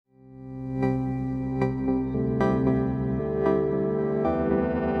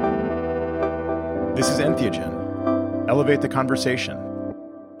Entheogen. Elevate the conversation.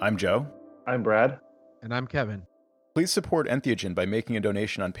 I'm Joe. I'm Brad. And I'm Kevin. Please support Entheogen by making a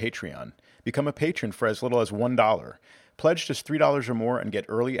donation on Patreon. Become a patron for as little as $1. Pledge just $3 or more and get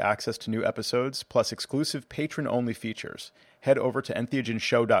early access to new episodes, plus exclusive patron-only features. Head over to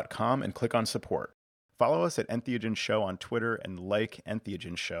entheogenshow.com and click on support. Follow us at Entheogen Show on Twitter and like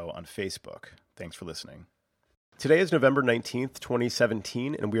Entheogen Show on Facebook. Thanks for listening. Today is November 19th,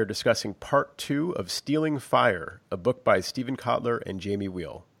 2017, and we are discussing Part 2 of Stealing Fire, a book by Stephen Kotler and Jamie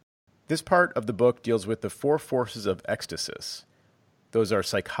Wheal. This part of the book deals with the four forces of ecstasis. Those are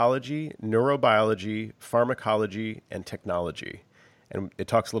psychology, neurobiology, pharmacology, and technology. And it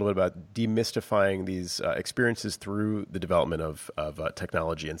talks a little bit about demystifying these experiences through the development of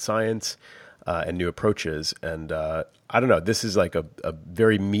technology and science and new approaches. And I don't know, this is like a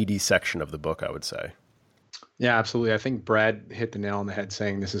very meaty section of the book, I would say. Yeah, absolutely. I think Brad hit the nail on the head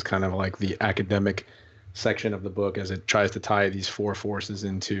saying this is kind of like the academic section of the book as it tries to tie these four forces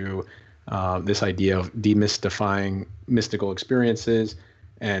into this idea of demystifying mystical experiences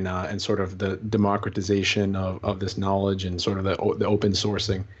and sort of the democratization of this knowledge and sort of the open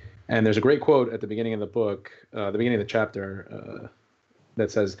sourcing. And there's a great quote at the beginning of the book, the beginning of the chapter,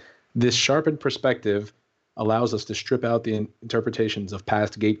 that says, "This sharpened perspective allows us to strip out the interpretations of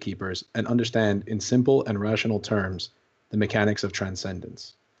past gatekeepers and understand in simple and rational terms the mechanics of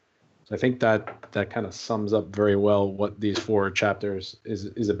transcendence." So I think that kind of sums up very well what these four chapters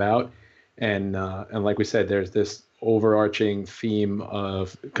is about. And like we said, there's this overarching theme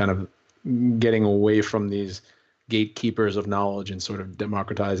of kind of getting away from these gatekeepers of knowledge and sort of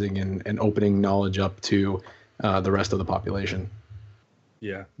democratizing and opening knowledge up to the rest of the population.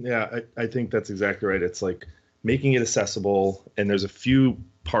 Yeah, I think that's exactly right. It's like making it accessible, and there's a few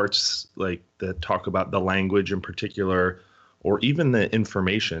parts like that talk about the language in particular, or even the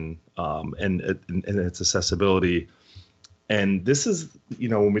information and its accessibility. And this is,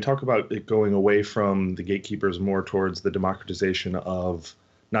 when we talk about it going away from the gatekeepers more towards the democratization of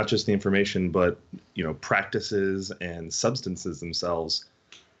not just the information, but practices and substances themselves.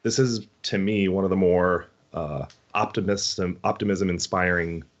 This is, to me, one of the more optimism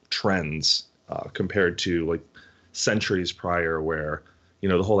inspiring trends compared to like centuries prior, where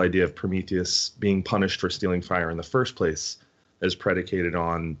the whole idea of Prometheus being punished for stealing fire in the first place is predicated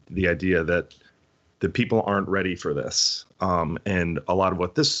on the idea that the people aren't ready for this. And a lot of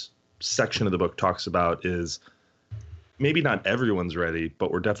what this section of the book talks about is maybe not everyone's ready,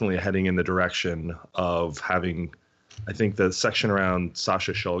 but we're definitely heading in the direction of having, I think the section around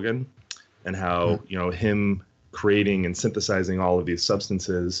Sasha Shulgin and how, him creating and synthesizing all of these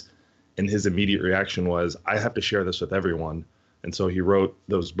substances, and his immediate reaction was, I have to share this with everyone. And so he wrote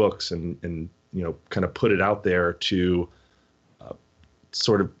those books and kind of put it out there to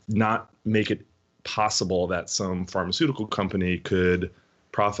sort of not make it possible that some pharmaceutical company could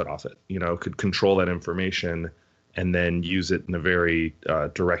profit off it, could control that information and then use it in a very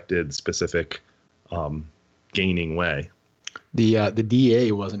directed, specific, gaining way. The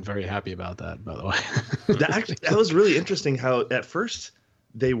DEA wasn't very happy about that, by the way. that was really interesting how at first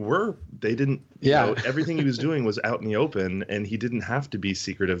they didn't, everything he was doing was out in the open, and he didn't have to be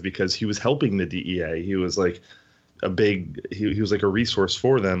secretive because he was helping the DEA. He was like he was like a resource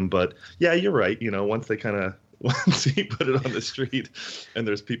for them. But yeah, you're right. Once he put it on the street and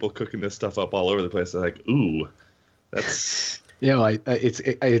there's people cooking this stuff up all over the place, they're like, ooh, that's...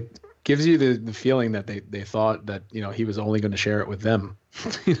 It gives you the feeling that they thought that, he was only going to share it with them.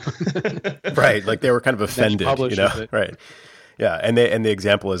 Right. Like they were kind of offended, right. Yeah. And the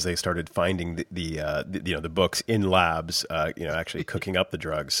example is they started finding the books in labs, actually cooking up the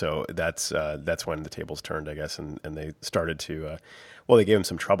drugs. So that's when the tables turned, I guess. And they started to, they gave him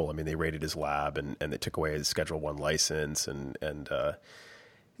some trouble. I mean, they raided his lab and they took away his Schedule I license and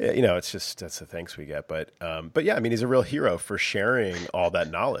it's just, that's the thanks we get. But yeah, I mean, he's a real hero for sharing all that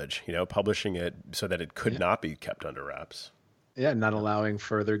knowledge, publishing it so that it could not be kept under wraps. Yeah. Not allowing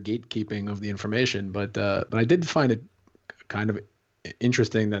further gatekeeping of the information. But I did find it kind of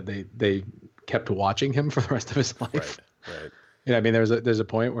interesting that they kept watching him for the rest of his life. Right. Yeah. I mean, there's a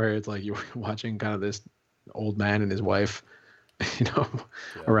point where it's like you're watching kind of this old man and his wife,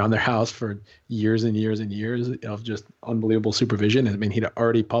 around their house for years and years and years of just unbelievable supervision. I mean, he'd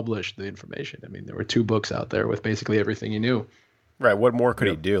already published the information. I mean, there were 2 books out there with basically everything he knew. Right. What more could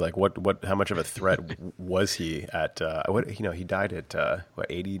he do? Like how much of a threat was he at, he died at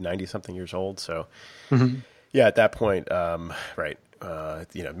 80, 90 something years old. So yeah, at that point, right.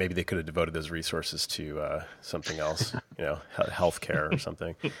 maybe they could have devoted those resources to something else, healthcare or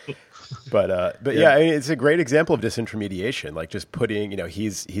something. But yeah, I mean, it's a great example of disintermediation, like just putting,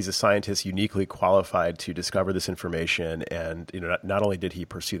 he's a scientist uniquely qualified to discover this information. And, not only did he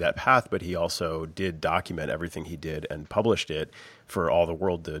pursue that path, but he also did document everything he did and published it for all the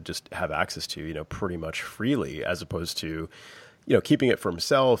world to just have access to, pretty much freely, as opposed to, keeping it for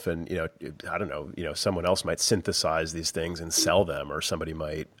himself. And, I don't know, someone else might synthesize these things and sell them, or somebody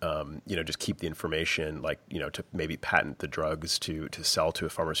might, just keep the information, like, to maybe patent the drugs to sell to a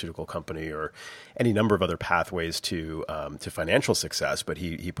pharmaceutical company, or any number of other pathways to financial success. But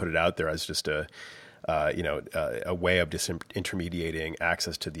he put it out there as just a way of disintermediating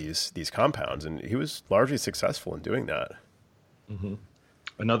access to these compounds. And he was largely successful in doing that. Mm-hmm.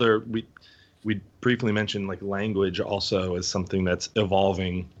 We briefly mentioned like language also as something that's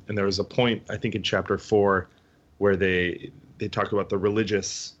evolving. And there was a point, I think in chapter 4, where they talk about the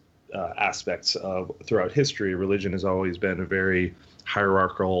religious aspects of throughout history. Religion has always been a very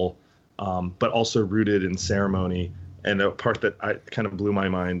hierarchical, but also rooted in ceremony. And a part that I kind of blew my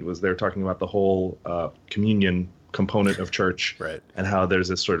mind was they're talking about the whole communion component of church, right, and how there's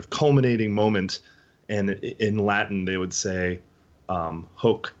this sort of culminating moment. And in Latin, they would say,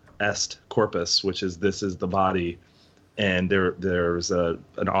 hoc est corpus, which is this is the body. And there's an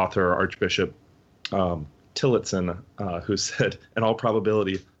author, Archbishop Tillotson, who said, in all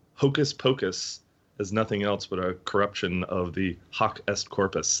probability, hocus pocus is nothing else but a corruption of the hoc est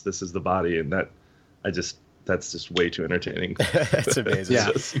corpus. This is the body. And that's just way too entertaining. That's amazing. It's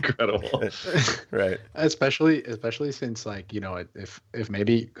just incredible. Right. Especially since, like, if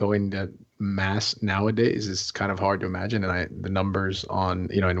maybe going to mass nowadays is kind of hard to imagine, and the numbers on,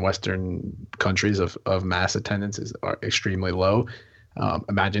 in Western countries of mass attendances are extremely low.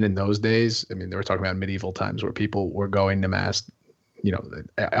 Imagine in those days. I mean, they were talking about medieval times where people were going to mass.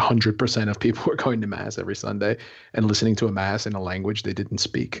 100% of people were going to mass every Sunday and listening to a mass in a language they didn't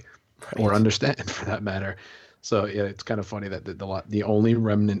speak. Right. Or understand, for that matter. So yeah, it's kind of funny that the only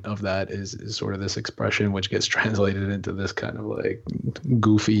remnant of that is sort of this expression, which gets translated into this kind of like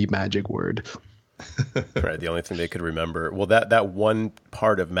goofy magic word. Right. The only thing they could remember. Well, that one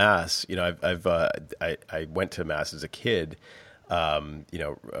part of mass, I went to mass as a kid,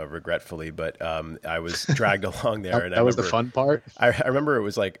 regretfully, but I was dragged along there. And that was the fun part. I remember it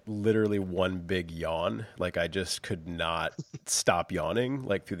was like literally one big yawn. Like I just could not stop yawning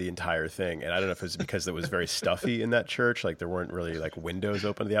like through the entire thing. And I don't know if it was because it was very stuffy in that church. Like there weren't really like windows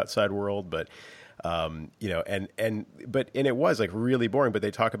open to the outside world, but and it was like really boring. But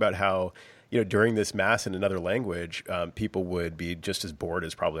they talk about how, during this mass in another language, people would be just as bored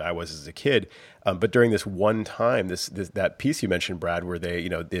as probably I was as a kid. But during this one time, that piece you mentioned, Brad, where they,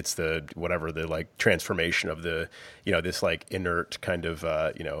 it's the like transformation of the, this like inert kind of,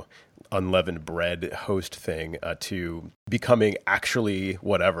 unleavened bread host thing to becoming actually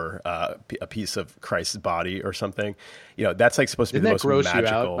a piece of Christ's body or something. That's like supposed to be the most magical. Didn't that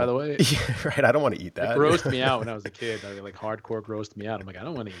gross you out, by the way? Yeah, right. I don't want to eat that. It grossed me out when I was a kid. Like hardcore grossed me out. I'm like, I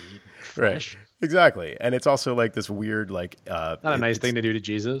don't want to eat fresh. Right. Exactly. And it's also like this weird, like, not a nice thing to do to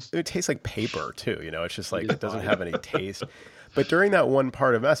Jesus. It tastes like paper too. It's just like, it doesn't have any taste. But during that one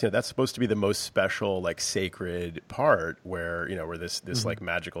part of mass, that's supposed to be the most special, like sacred part where, where this mm-hmm. like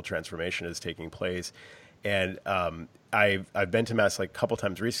magical transformation is taking place. And I've been to mass like a couple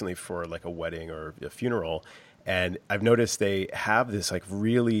times recently for like a wedding or a funeral. And I've noticed they have this like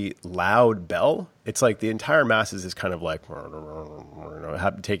really loud bell. It's like the entire mass is kind of like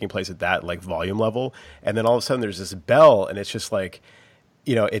taking place at that like volume level. And then all of a sudden there's this bell and it's just like,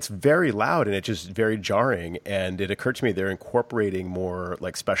 it's very loud and it's just very jarring. And it occurred to me they're incorporating more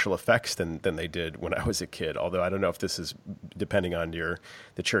like special effects than they did when I was a kid. Although I don't know if this is depending on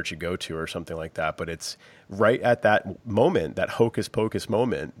the church you go to or something like that. But it's right at that moment, that hocus pocus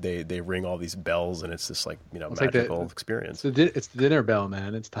moment, they ring all these bells and it's this like, it's magical like experience. It's the dinner bell,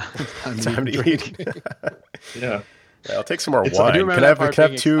 man. It's time to eat. Yeah. I'll take some more wine. Can I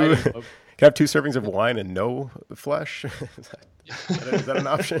have two? Can I have 2 servings of wine and no flesh? Is that an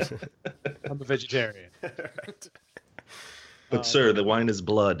option? I'm a vegetarian. Right. But sir, the wine is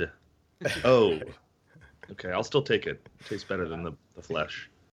blood. Oh. Okay, I'll still take it. It tastes better than the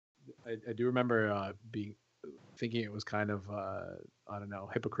flesh. I do remember thinking it was kind of,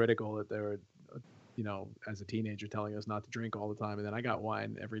 hypocritical that they were, as a teenager telling us not to drink all the time. And then I got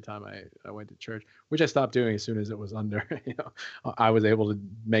wine every time I went to church, which I stopped doing as soon as it was under, I was able to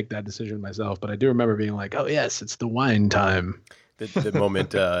make that decision myself. But I do remember being like, oh yes, it's the wine time. The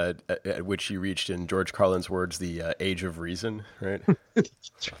moment at which you reached, in George Carlin's words, the age of reason, right?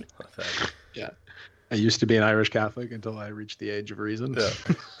 Yeah. I used to be an Irish Catholic until I reached the age of reason. Yeah.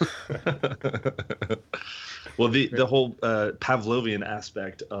 Well, the whole Pavlovian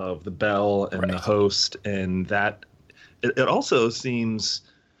aspect of the bell and the host, and that it also seems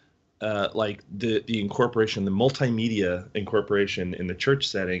like the incorporation, the multimedia incorporation in the church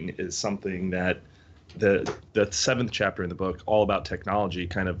setting is something that the 7th chapter in the book, all about technology,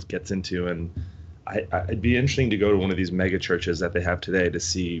 kind of gets into. And it'd be interesting to go to one of these mega churches that they have today to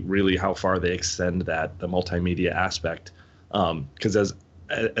see really how far they extend the multimedia aspect. Because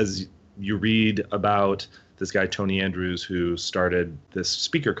as you read about this guy, Tony Andrews, who started this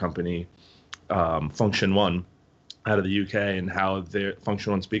speaker company, Function One, out of the UK, and how their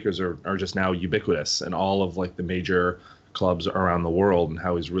Function One speakers are just now ubiquitous in all of like the major clubs around the world, and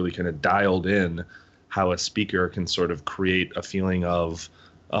how he's really kind of dialed in how a speaker can sort of create a feeling of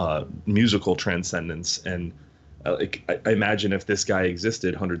musical transcendence. And I imagine if this guy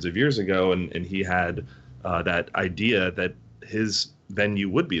existed hundreds of years ago and he had that idea that his venue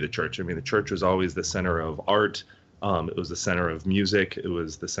would be the church. I mean, the church was always the center of art. It was the center of music. It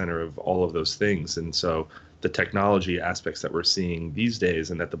was the center of all of those things. And so the technology aspects that we're seeing these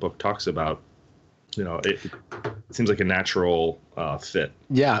days and that the book talks about, it seems like a natural fit.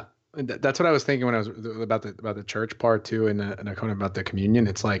 Yeah. That's what I was thinking when I was about the church part too, and I kind of about the communion.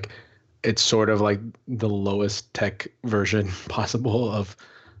 It's like, it's sort of like the lowest tech version possible of,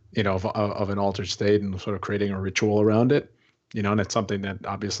 of an altered state, and sort of creating a ritual around it, and it's something that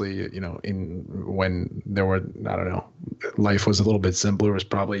obviously, when there were, I don't know, life was a little bit simpler, was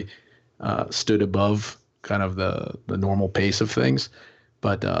probably stood above kind of the normal pace of things.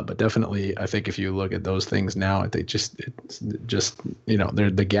 But definitely, I think if you look at those things now, the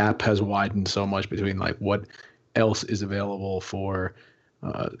gap has widened so much between like what else is available for,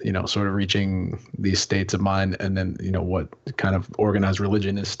 sort of reaching these states of mind, and then, what kind of organized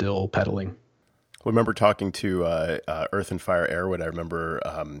religion is still peddling. I remember talking to Earth and Fire Airwood. I remember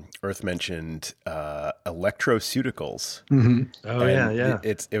Earth mentioned electroceuticals. Mm-hmm. Oh, and yeah.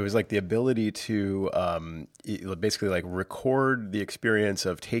 It was like the ability to basically like record the experience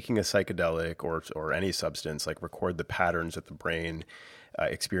of taking a psychedelic or any substance, like record the patterns that the brain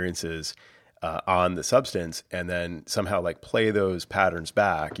experiences on the substance, and then somehow like play those patterns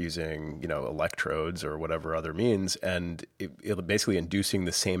back using, electrodes or whatever other means, and it basically inducing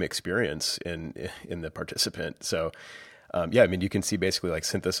the same experience in the participant. So, I mean, you can see basically like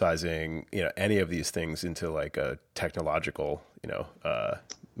synthesizing, any of these things into like a technological,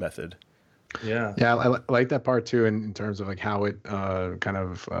 method. Yeah, I like that part too, in terms of like how it kind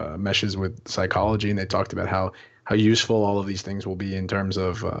of meshes with psychology, and they talked about how useful all of these things will be in terms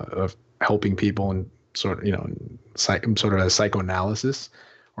of helping people and sort of as psychoanalysis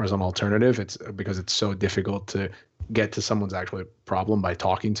or as an alternative. It's because it's so difficult to get to someone's actual problem by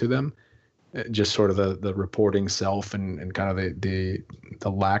talking to them. Just sort of the reporting self and kind of the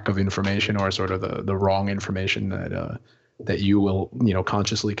lack of information, or sort of the wrong information that you will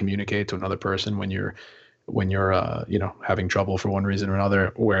consciously communicate to another person when you're having trouble for one reason or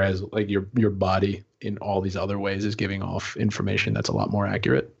another, whereas like your body in all these other ways is giving off information that's a lot more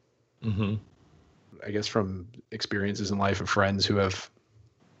accurate. Mm-hmm. I guess from experiences in life of friends who have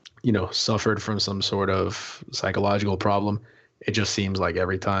suffered from some sort of psychological problem, it just seems like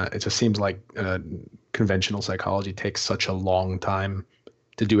conventional psychology takes such a long time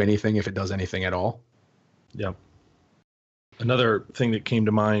to do anything, if it does anything at all. Yeah. Another thing that came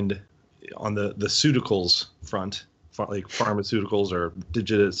to mind on the pseuticals front, like pharmaceuticals or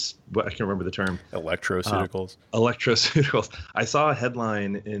digitus, I can't remember the term. Electroceuticals. Electroceuticals. I saw a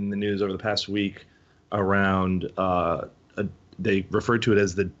headline in the news over the past week around, they referred to it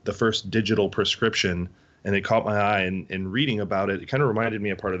as the first digital prescription, and it caught my eye. And reading about it, it kind of reminded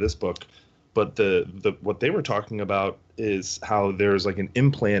me of part of this book. But the what they were talking about is how there's like an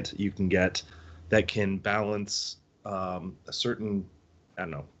implant you can get that can balance a certain, I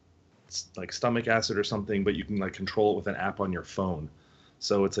don't know, like stomach acid or something, but you can like control it with an app on your phone.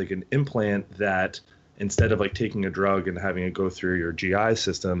 So it's like an implant that instead of like taking a drug and having it go through your GI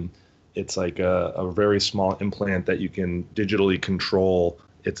system, it's like a very small implant that you can digitally control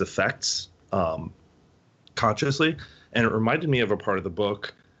its effects consciously. And it reminded me of a part of the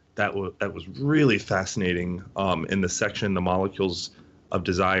book that was really fascinating in the section, The Molecules of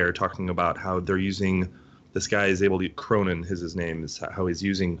Desire, talking about how they're using, this guy is able to, Cronin is his name, is how he's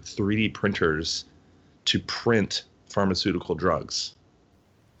using 3D printers to print pharmaceutical drugs.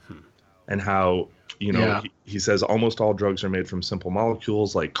 And how, he says almost all drugs are made from simple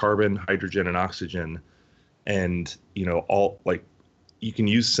molecules like carbon, hydrogen, and oxygen. And, all like you can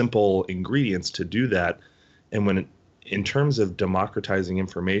use simple ingredients to do that. And when in terms of democratizing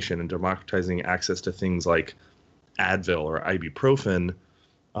information and democratizing access to things like Advil or ibuprofen,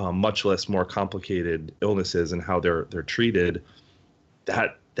 much less more complicated illnesses and how they're treated,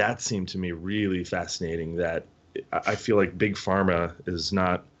 that seemed to me really fascinating. That I feel like big pharma is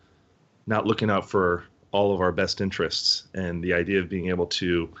not looking out for all of our best interests, and the idea of being able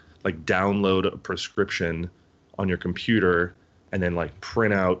to like download a prescription on your computer and then like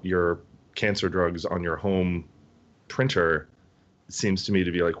print out your cancer drugs on your home printer seems to me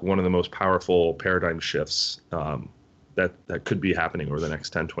to be like one of the most powerful paradigm shifts that could be happening over the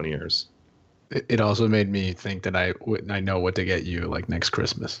next 10, 20 years. It also made me think that I know what to get you like next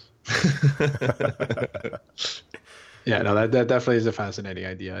Christmas. Yeah, no, that definitely is a fascinating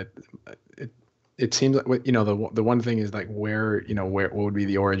idea. It seems like, you know, the one thing is like where what would be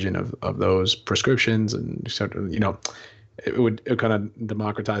the origin of those prescriptions, and sort of, you know, it kind of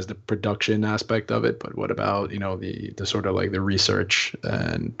democratize the production aspect of it. But what about, you know, the sort of like the research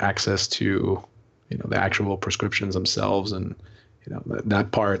and access to, you know, the actual prescriptions themselves, and you know,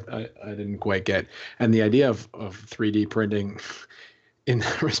 that part I didn't quite get. And the idea of 3D printing in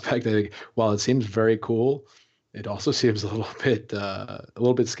that respect, I think, while it seems very cool, it also seems a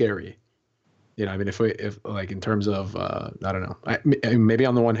little bit scary. You know, I mean, if like in terms of, I don't know, maybe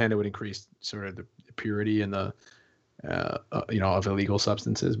on the one hand it would increase sort of the purity and the, you know, of illegal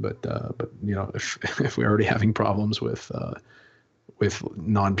substances, but you know, if we're already having problems with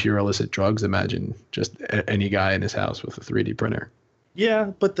non-pure illicit drugs, imagine just any guy in his house with a 3D printer. Yeah,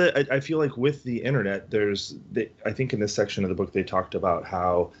 but I feel like with the internet, I think in this section of the book they talked about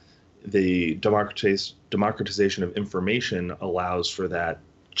how the democratization of information allows for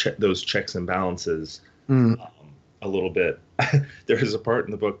those checks and balances a little bit. There is a part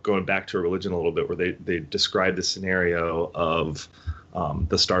in the book, going back to religion a little bit, where they describe the scenario of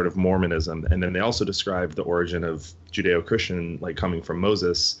the start of Mormonism, and then they also describe the origin of Judeo-Christian, like coming from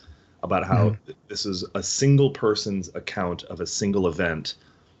Moses, about how this is a single person's account of a single event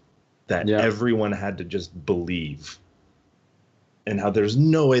that everyone had to just believe, and how there's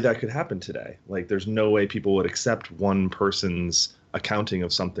no way that could happen today. Like, there's no way people would accept one person's accounting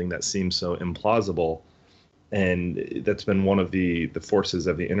of something that seems so implausible. And that's been one of the forces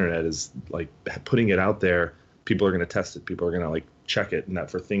of the internet, is like putting it out there. People are going to test it. People are going to like check it, and that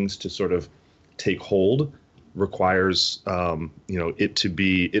for things to sort of take hold requires, you know, it to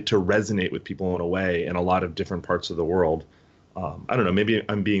resonate with people in a way in a lot of different parts of the world. I don't know. Maybe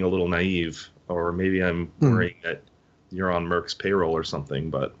I'm being a little naive, or maybe I'm worrying that you're on Merck's payroll or something.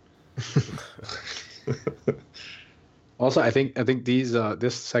 But also, I think these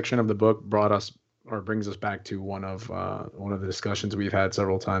this section of the book brings us back to one of the discussions we've had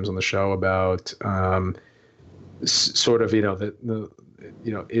several times on the show about sort of, you know,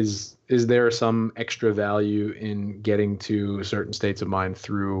 you know, is there some extra value in getting to certain states of mind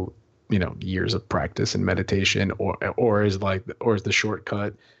through, you know, years of practice and meditation, or is the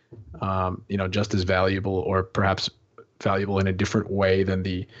shortcut, you know, just as valuable, or perhaps valuable in a different way than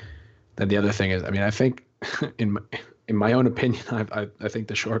the other thing is? I mean, I think in my own opinion, I think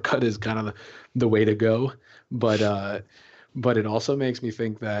the shortcut is kind of the way to go, but it also makes me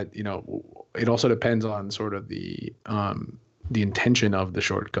think that, you know, it also depends on sort of the intention of the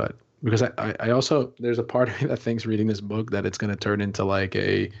shortcut, because I also, there's a part of me that thinks reading this book that it's going to turn into like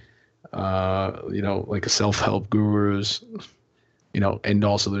a you know, like a self-help guru's, you know, end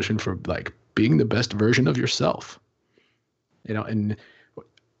all solution for like being the best version of yourself, you know. And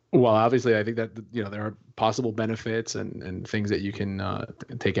well, obviously, I think that, you know, there are possible benefits and things that you can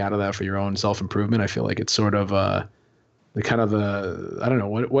take out of that for your own self-improvement. I feel like it's sort of the kind of I don't know,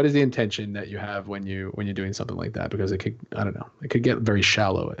 what is the intention that you have when you're doing something like that? Because it could get very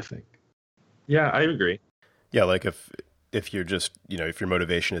shallow, I think. Yeah, I agree. Yeah, like if you're just, you know, if your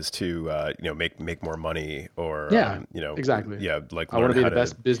motivation is to you know, make more money, or you know, exactly. Yeah, like I want to be the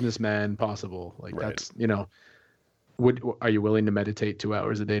best businessman possible. Like, right. That's, you know, are you willing to meditate 2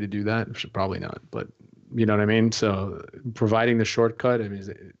 hours a day to do that? Probably not, but you know what I mean? So providing the shortcut, I mean,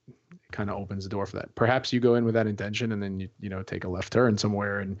 it kind of opens the door for that. Perhaps you go in with that intention, and then you know, take a left turn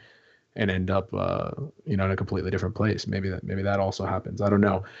somewhere and end up you know, in a completely different place. Maybe that also happens. I don't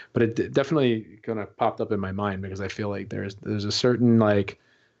know, but it definitely kind of popped up in my mind, because I feel like there's a certain like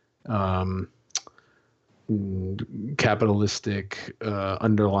capitalistic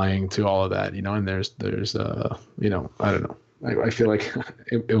underlying to all of that, you know, and there's you know, I don't know. I feel like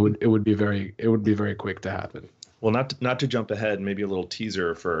it would be very quick to happen. Well, not to jump ahead, maybe a little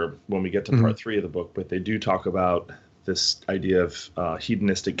teaser for when we get to part 3 of the book, but they do talk about this idea of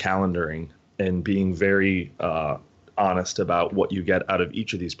hedonistic calendaring and being very honest about what you get out of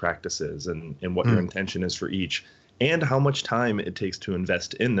each of these practices, and what your intention is for each, and how much time it takes to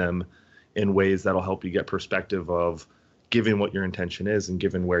invest in them in ways that'll help you get perspective of, given what your intention is and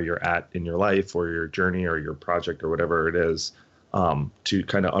given where you're at in your life or your journey or your project or whatever it is, to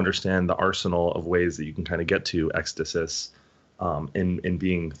kind of understand the arsenal of ways that you can kind of get to ecstasis, in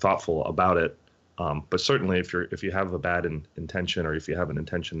being thoughtful about it. But certainly if you have a bad intention, or if you have an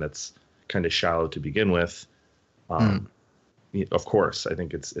intention that's kind of shallow to begin with, of course, I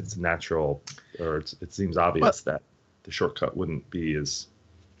think it's natural, or it seems obvious that the shortcut wouldn't be as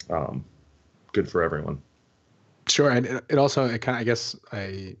good for everyone. Sure, and I kind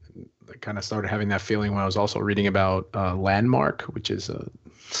of started having that feeling when I was also reading about Landmark, which is a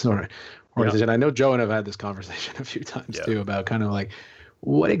sort of organization. I know Joe and I've had this conversation a few times too, about kind of like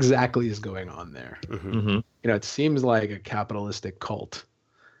what exactly is going on there. It seems like a capitalistic cult.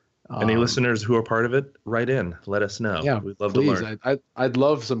 Any listeners who are part of it, write in, let us know. Yeah, we'd love please. to learn. I'd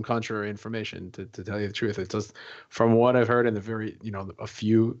love some contrary information, to tell you the truth. It's just from what I've heard in the a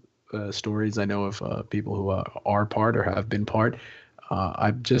few stories I know of people who are part or have been part.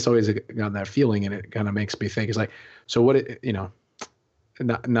 I've just always gotten that feeling, and it kind of makes me think, it's like, so what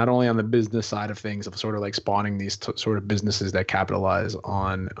not only on the business side of things, of sort of like spawning these sort of businesses that capitalize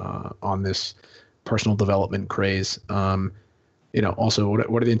on this personal development craze. Also,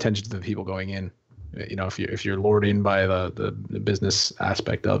 what are the intentions of the people going in? If you're lured in by the business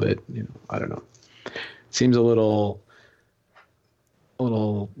aspect of it, I don't know. It seems a little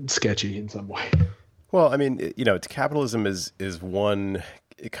sketchy in some way. Well, I mean, capitalism is one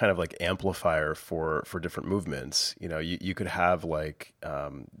kind of like amplifier for different movements. You could have like,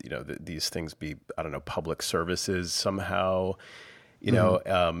 these things be, I don't know, public services somehow,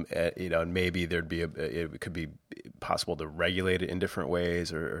 and maybe it could be possible to regulate it in different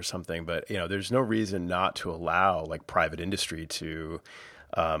ways or something. But, there's no reason not to allow like private industry to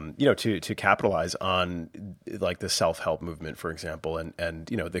capitalize on like the self-help movement, for example. And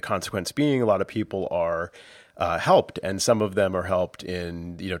the consequence being a lot of people are helped, and some of them are helped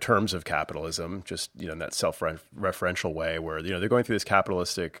in, terms of capitalism, just, in that self-referential way where, they're going through this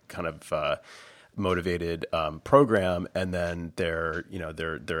capitalistic kind of motivated program, and then they're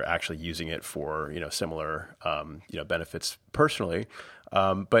actually using it for, similar, benefits personally.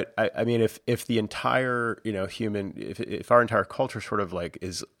 But I mean, if the entire, if our entire culture sort of like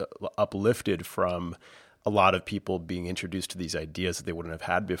is uplifted from a lot of people being introduced to these ideas that they wouldn't have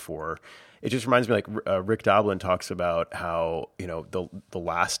had before, it just reminds me, like Rick Doblin talks about how, the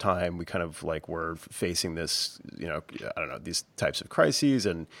last time we kind of like were facing this, I don't know, these types of crises,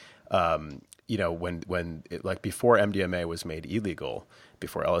 and, when it, like before MDMA was made illegal,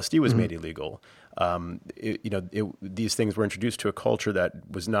 before LSD was made illegal, these things were introduced to a culture that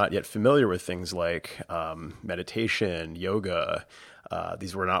was not yet familiar with things like meditation, yoga.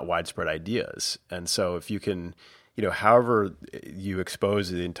 These were not widespread ideas. And so if you can, however you expose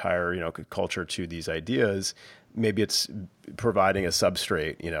the entire, culture to these ideas, maybe it's providing a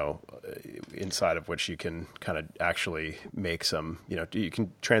substrate, inside of which you can kind of actually make some, you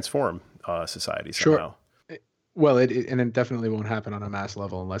can transform society somehow. Sure. Well, and it definitely won't happen on a mass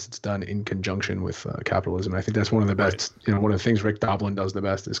level unless it's done in conjunction with capitalism. I think that's one of the best, one of the things Rick Doblin does the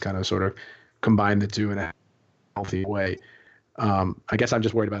best is kind of sort of combine the two in a healthy way. I guess I'm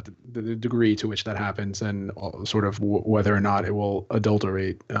just worried about the degree to which that happens, and sort of whether or not it will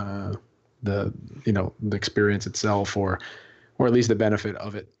adulterate the experience itself, or at least the benefit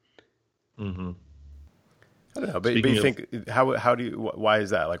of it. Mm-hmm. I don't know, but you think why is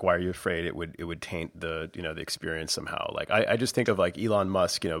that? Like, why are you afraid it would taint the experience somehow? Like, I just think of like Elon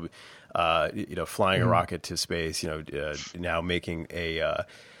Musk, flying a rocket to space, now making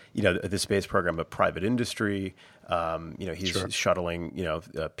the space program a private industry. He's shuttling,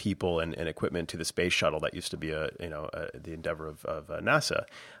 people and equipment to the space shuttle that used to be the endeavor of NASA.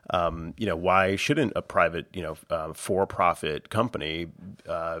 Why shouldn't a private, for-profit company,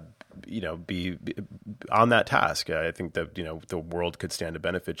 be on that task? I think that, the world could stand to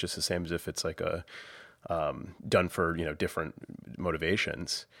benefit just the same as if it's like done for, different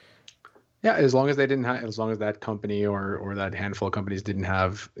motivations. Yeah, as long as they didn't have, as long as that company or that handful of companies didn't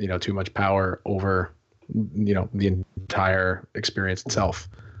have, too much power over, the entire experience itself.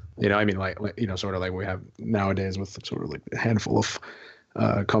 I mean, like sort of like we have nowadays with sort of like a handful of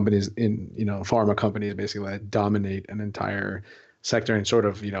companies in, pharma companies basically that dominate an entire sector, and sort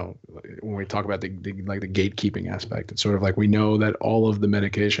of, when we talk about the gatekeeping aspect, it's sort of like we know that all of the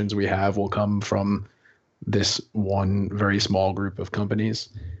medications we have will come from this one very small group of companies.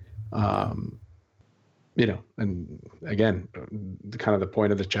 And again, kind of the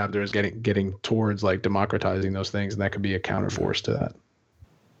point of the chapter is getting towards like democratizing those things, and that could be a counterforce to that.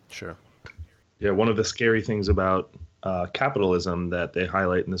 Sure. Yeah, one of the scary things about capitalism that they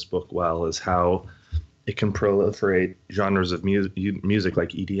highlight in this book well is how it can proliferate genres of music like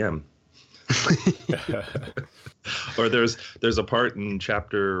EDM. Or there's a part in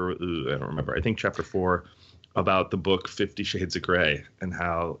chapter, I don't remember, I think chapter 4, about the book 50 Shades of Grey and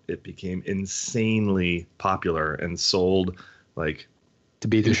how it became insanely popular and sold like to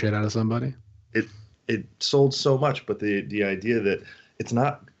beat the shit out of somebody. It sold so much, but the idea that it's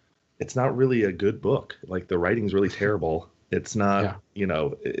not really a good book. Like the writing's really terrible. It's not,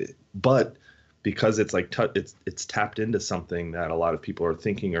 but because it's like it's tapped into something that a lot of people are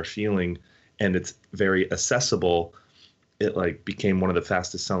thinking or feeling, and it's very accessible, it like became one of the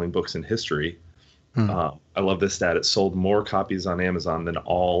fastest selling books in history. I love this stat. It sold more copies on Amazon than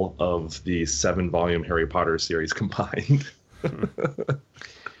all of the 7-volume Harry Potter series combined.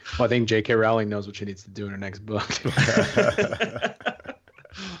 Well, I think J.K. Rowling knows what she needs to do in her next book.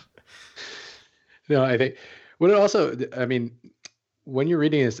 No, I think what it also, I mean, when you're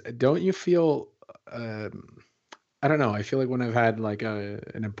reading this, don't you feel, I don't know, I feel like when I've had like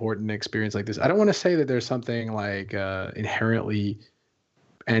an important experience like this, I don't want to say that there's something like inherently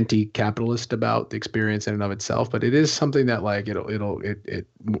anti-capitalist about the experience in and of itself, but it is something that like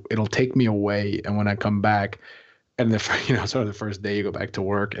it'll take me away, and when I come back, and sort of the first day you go back to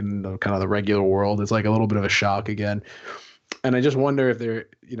work and the kind of the regular world, it's like a little bit of a shock again. And I just wonder if there,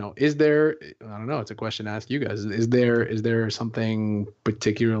 is there, I don't know, it's a question to ask you guys. Is there something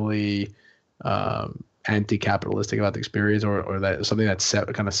particularly anti-capitalistic about the experience, or that something that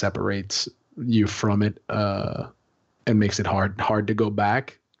kind of separates you from it and makes it hard to go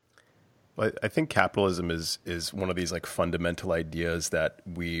back? Well, I think capitalism is one of these like fundamental ideas that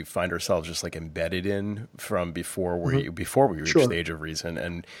we find ourselves just like embedded in from before we reach the age of reason,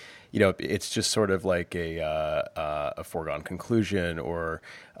 and it's just sort of like a foregone conclusion, or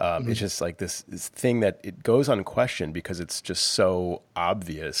it's just like this thing that it goes unquestioned because it's just so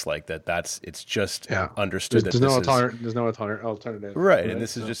obvious, like it's just understood. There's no alternative, right? And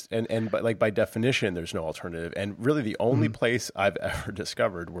this is just but like by definition, there's no alternative. And really, the only place I've ever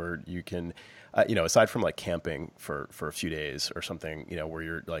discovered where you can, aside from like camping for a few days or something, where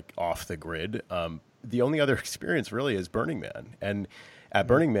you're like off the grid, the only other experience really is Burning Man. And at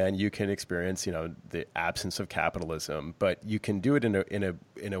Burning Man, you can experience, the absence of capitalism, but you can do it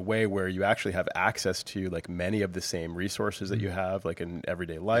in a way where you actually have access to like many of the same resources that you have, like in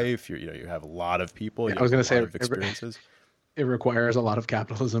everyday life. You have a lot of people. I was going to say experiences. It requires a lot of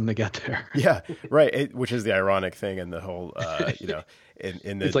capitalism to get there. Yeah, right. Which is the ironic thing in the whole,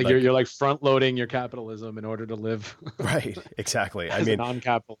 it's like you're like front loading your capitalism in order to live. Right. Exactly. As a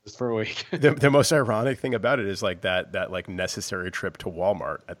non-capitalist for a week. The most ironic thing about it is like that like necessary trip to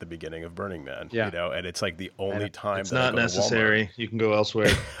Walmart at the beginning of Burning Man. Yeah. And it's like the only time it's not necessary. You can go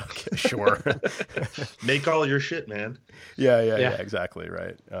elsewhere. Okay, sure. Make all your shit, man. Yeah, exactly.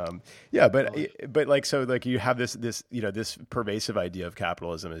 Right. But like, so like you have this pervasive idea of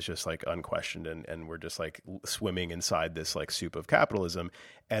capitalism is just like unquestioned, and we're just like swimming inside this like soup of capitalism.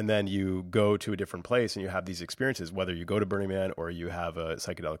 And then you go to a different place and you have these experiences, whether you go to Burning Man or you have a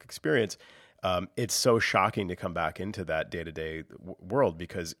psychedelic experience. It's so shocking to come back into that day-to-day world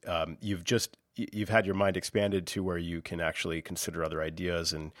because you've had your mind expanded to where you can actually consider other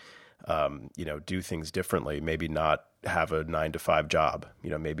ideas and do things differently. Maybe not have a 9-to-5 job.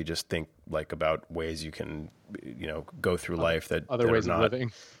 Maybe just think like about ways you can go through life that other ways of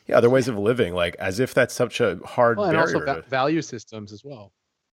living. Yeah, other ways of living. Like as if that's such a hard barrier. And also value systems as well.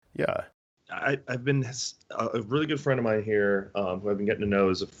 Yeah. I've been a really good friend of mine here who I've been getting to know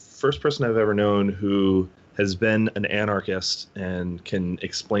is the first person I've ever known who has been an anarchist and can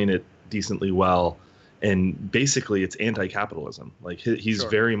explain it decently well. And basically it's anti-capitalism. Like he's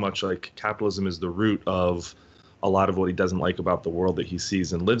very much like capitalism is the root of a lot of what he doesn't like about the world that he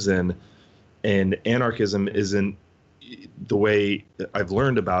sees and lives in. And anarchism isn't the way I've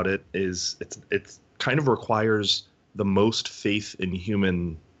learned about it is it's kind of requires the most faith in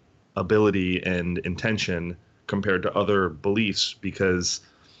human ability and intention compared to other beliefs because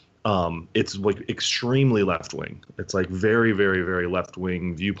it's like extremely left wing. It's like very, very, very left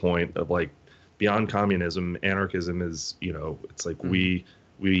wing viewpoint of like beyond communism, anarchism is, it's like we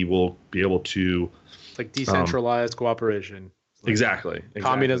will be able to. It's like decentralized cooperation. Like exactly.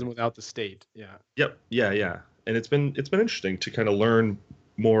 Communism without the state. Yeah. Yep. Yeah. And it's been interesting to kind of learn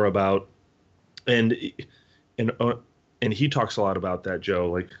more about, and he talks a lot about that, Joe.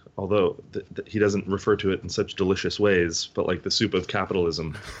 Like, although he doesn't refer to it in such delicious ways, but like the soup of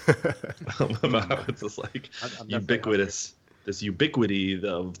capitalism, about how it's just like ubiquitous. This ubiquity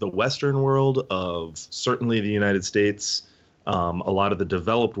of the Western world, of certainly the United States, a lot of the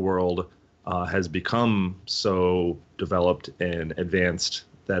developed world, has become so developed and advanced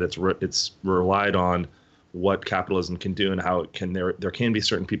that it's relied on what capitalism can do and how it can. There can be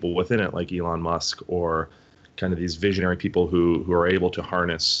certain people within it, like Elon Musk, or kind of these visionary people who are able to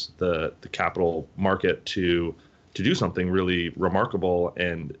harness the capital market to do something really remarkable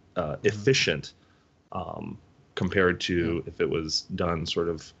and efficient, compared to if it was done sort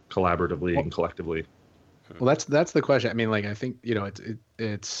of collaboratively and collectively. Well, that's the question. I mean, like, I think,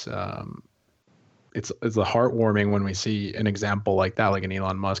 it's heartwarming when we see an example like that, like an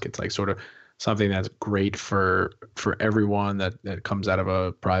Elon Musk. It's like sort of something that's great for everyone that comes out of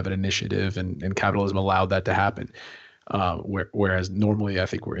a private initiative, and capitalism allowed that to happen. Whereas normally I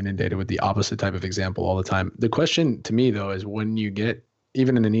think we're inundated with the opposite type of example all the time. The question to me, though, is when you get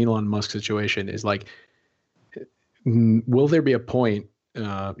even in an Elon Musk situation, is like, will there be a point?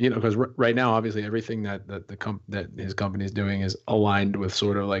 Because right now, obviously, everything that his company is doing is aligned with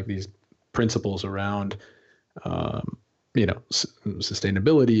sort of like these principles around,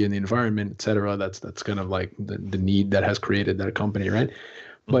 sustainability and the environment, et cetera. That's kind of like the need that has created that company, right?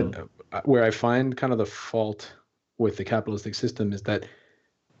 Mm-hmm. But where I find kind of the fault with the capitalistic system is that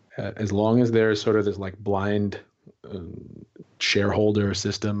as long as there's sort of this like blind shareholder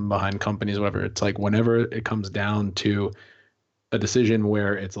system behind companies, whatever, it's like whenever it comes down to a decision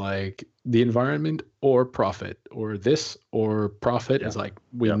where it's like the environment or profit, or this or profit, is like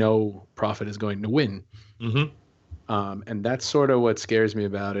we know profit is going to win. Mm-hmm. And that's sort of what scares me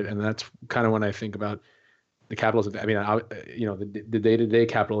about it. And that's kind of when I think about the capitalism. I mean, the day-to-day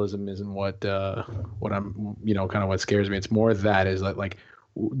capitalism isn't what I'm, kind of what scares me. It's more that is that, like,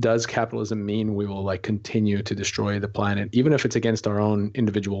 does capitalism mean we will like continue to destroy the planet, even if it's against our own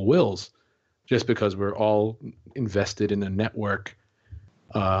individual wills, just because we're all invested in a network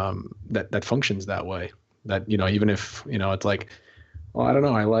that functions that way? That, even if, it's like, well, I don't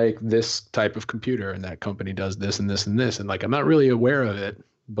know, I like this type of computer and that company does this and this and this. And like, I'm not really aware of it,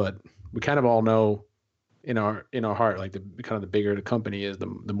 but we kind of all know in our heart, like the kind of the bigger the company is,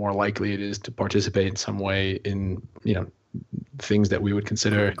 the more likely it is to participate in some way in, things that we would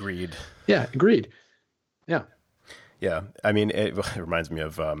consider. Agreed. Yeah. Agreed. Yeah. Yeah, I mean, it reminds me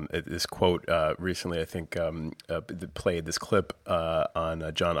of this quote recently. I think played this clip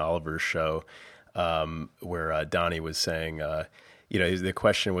on John Oliver's show where Donnie was saying, the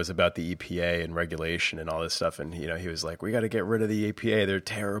question was about the EPA and regulation and all this stuff, and he was like, "We got to get rid of the EPA. They're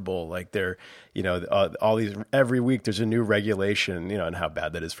terrible. Like they're, all these every week there's a new regulation, and how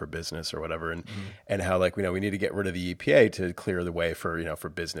bad that is for business or whatever, and how like we need to get rid of the EPA to clear the way for for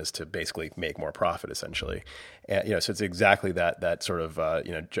business to basically make more profit essentially, and so it's exactly that sort of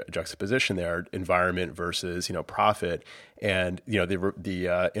juxtaposition there, environment versus profit, and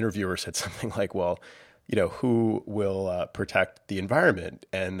the interviewer said something like, well, who will protect the environment?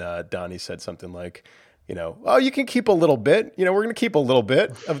 And Donnie said something like, oh, you can keep a little bit. We're going to keep a little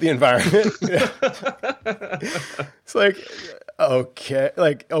bit of the environment. It's like, okay,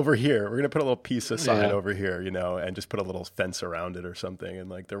 like over here, we're going to put a little piece of sign over here, and just put a little fence around it or something. And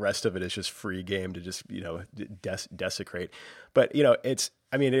like the rest of it is just free game to just, desecrate. But, it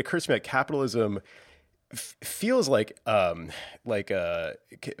occurs to me that capitalism feels like a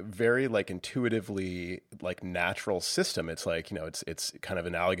very like intuitively like natural system. It's like it's kind of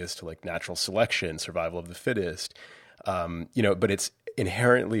analogous to like natural selection, survival of the fittest, but it's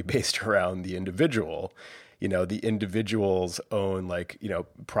inherently based around the individual. The individual's own like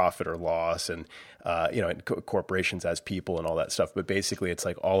profit or loss, and and corporations as people and all that stuff. But basically, it's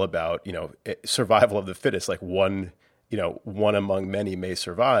like all about survival of the fittest. Like one among many may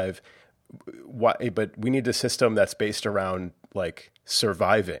survive. Why? But we need a system that's based around like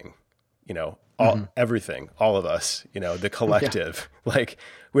surviving, everything, all of us, the collective. Like,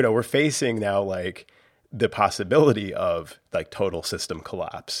 we're facing now like the possibility of like total system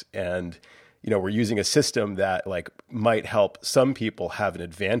collapse, and we're using a system that like might help some people have an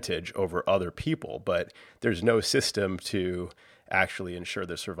advantage over other people, but there's no system to actually ensure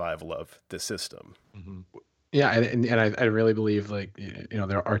the survival of the system. Mm-hmm. Yeah, and I really believe like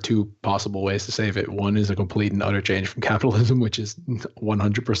there are two possible ways to save it. One is a complete and utter change from capitalism, which is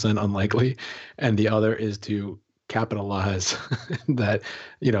 100% unlikely, and the other is to capitalize that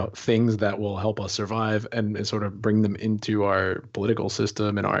things that will help us survive and sort of bring them into our political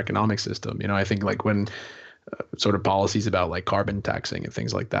system and our economic system. I think like when sort of policies about like carbon taxing and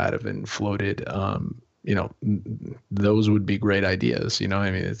things like that have been floated. Those would be great ideas.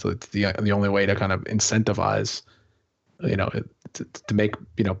 It's the only way to kind of incentivize, to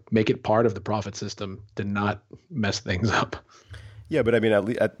make it part of the profit system to not mess things up. Yeah, but I mean,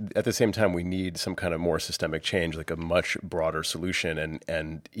 at the same time, we need some kind of more systemic change, like a much broader solution.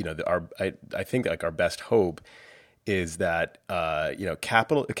 And you know, I think like our best hope is that you know,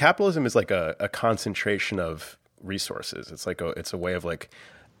 capitalism is like a concentration of resources. It's like it's a way of like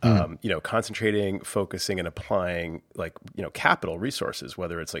you know, concentrating, focusing, and applying like, you know, capital resources,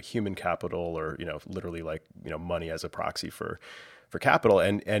 whether it's like human capital or, you know, literally like, you know, money as a proxy for capital.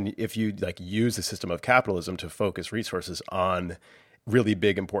 And if you like use the system of capitalism to focus resources on really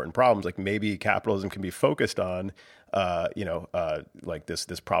big, important problems, like maybe capitalism can be focused on, you know, like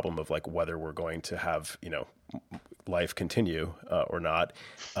this problem of like whether we're going to have, you know, life continue or not.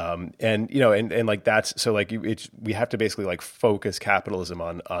 And, you know, and like that's, so like we have to basically like focus capitalism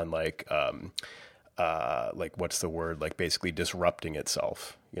on like what's the word? Like basically disrupting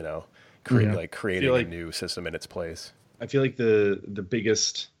itself, you know, creating a new system in its place. I feel like the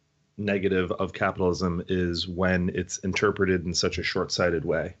biggest negative of capitalism is when it's interpreted in such a short-sighted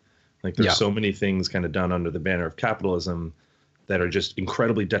way. Like there's so many things kind of done under the banner of capitalism that are just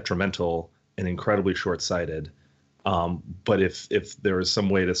incredibly detrimental and incredibly short-sighted. But if there is some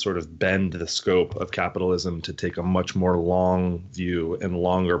way to sort of bend the scope of capitalism to take a much more long view and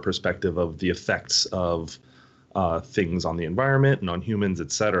longer perspective of the effects of things on the environment and on humans,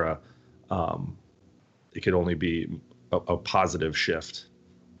 et cetera, it could only be a positive shift.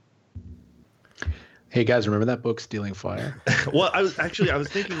 Hey guys, remember that book, Stealing Fire? Well, I was thinking.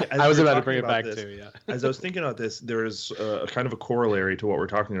 I was about to bring it back too. Yeah. As I was thinking about this, there's a kind of a corollary to what we're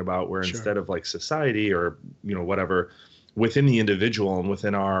talking about, where instead of like society or, you know, whatever, within the individual and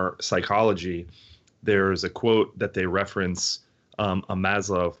within our psychology, there's a quote that they reference, a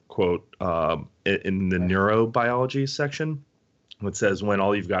Maslow quote in the neurobiology section, which says, "When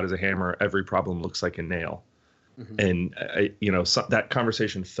all you've got is a hammer, every problem looks like a nail." And that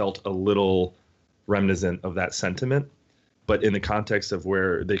conversation felt a little reminiscent of that sentiment, but in the context of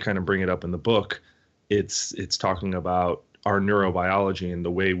where they kind of bring it up in the book, it's talking about our neurobiology and the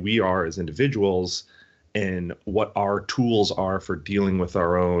way we are as individuals and what our tools are for dealing with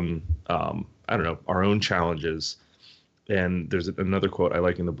our own our own challenges. And there's another quote I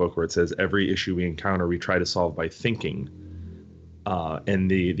like in the book where it says, "Every issue we encounter we try to solve by thinking,"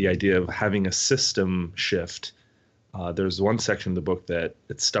 and the idea of having a system shift. There's one section of the book that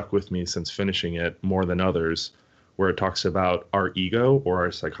it stuck with me since finishing it more than others, where it talks about our ego or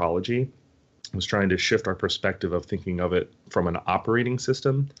our psychology. It was trying to shift our perspective of thinking of it from an operating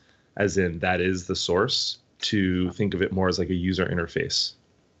system, as in that is the source, to think of it more as like a user interface.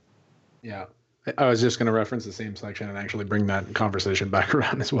 Yeah. I was just going to reference the same section and actually bring that conversation back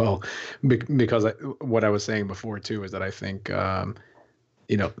around as well, because what I was saying before too is that I think, the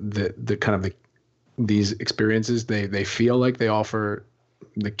kind of these experiences, they feel like they offer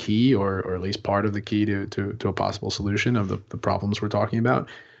the key or at least part of the key to a possible solution of the problems we're talking about.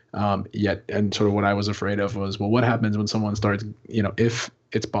 Yet, and sort of what I was afraid of was, well, what happens when someone starts, if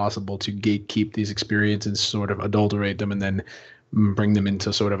it's possible to gatekeep these experiences, sort of adulterate them, and then bring them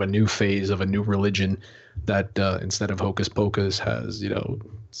into sort of a new phase of a new religion that instead of hocus pocus has,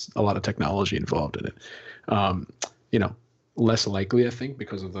 a lot of technology involved in it. Less likely, I think,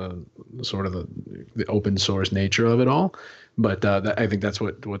 because of the sort of the open source nature of it all. But I think that's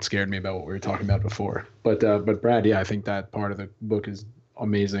what scared me about what we were talking about before. But Brad, I think that part of the book is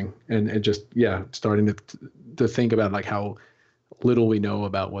amazing, and just starting to think about like how little we know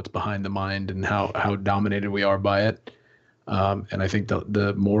about what's behind the mind and how dominated we are by it. And I think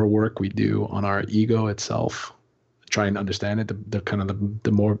the more work we do on our ego itself, trying to understand it,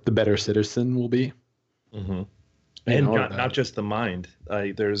 the better citizen we'll be. Mm-hmm. And not just the mind.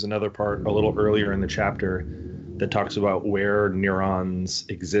 There's another part a little earlier in the chapter that talks about where neurons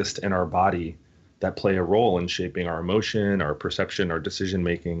exist in our body that play a role in shaping our emotion, our perception, our decision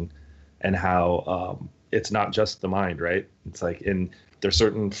making, and how it's not just the mind, right? It's like there's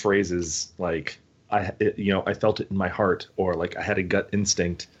certain phrases like I felt it in my heart, or like I had a gut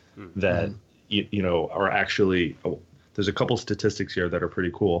instinct that are actually. There's a couple statistics here that are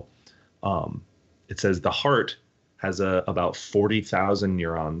pretty cool. It says the heart has about 40,000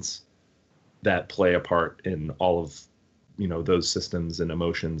 neurons that play a part in all of, those systems and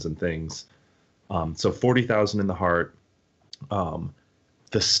emotions and things. So 40,000 in the heart.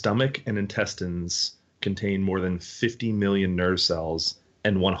 The stomach and intestines contain more than 50 million nerve cells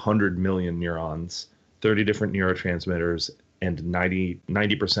and 100 million neurons, 30 different neurotransmitters, and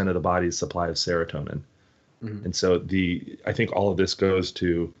 90% of the body's supply of serotonin. Mm-hmm. And so I think all of this goes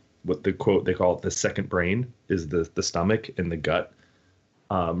to what the quote, they call it the second brain, is the stomach and the gut.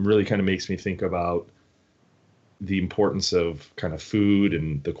 Really kind of makes me think about the importance of kind of food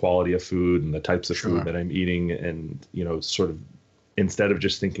and the quality of food and the types of food that I'm eating, and, sort of instead of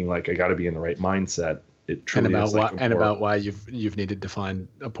just thinking like I got to be in the right mindset. It truly is like about why you've needed to find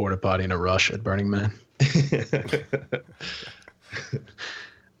a porta potty in a rush at Burning Man.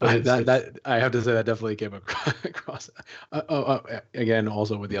 I have to say that definitely came across. Again,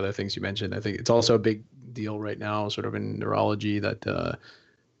 also with the other things you mentioned, I think it's also a big deal right now, sort of in neurology, that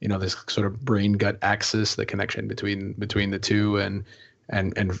this sort of brain gut axis, the connection between the two, and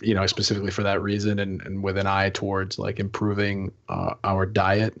specifically for that reason, and with an eye towards like improving our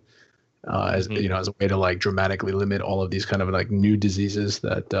diet, as as a way to like dramatically limit all of these kind of like new diseases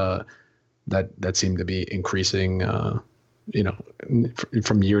that seem to be increasing.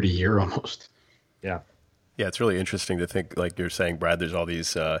 From year to year almost. Yeah, it's really interesting to think, like you're saying, Brad, there's all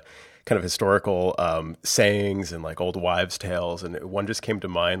these kind of historical sayings and like old wives' tales. And one just came to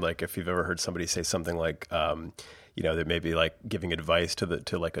mind, like if you've ever heard somebody say something like, that may be like giving advice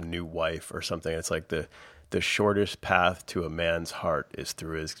to like a new wife or something. It's like the shortest path to a man's heart is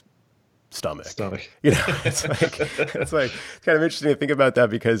through his stomach. It's like kind of interesting to think about that,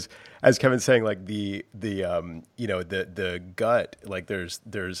 because as Kevin's saying, like the gut, like there's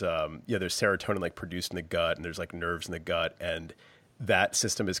serotonin like produced in the gut, and there's like nerves in the gut, and that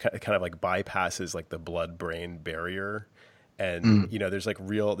system is kind of like bypasses like the blood-brain barrier, and there's a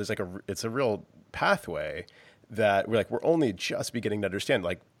real pathway that we're only just beginning to understand,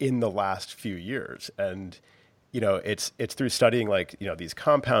 like in the last few years. And it's through studying like, these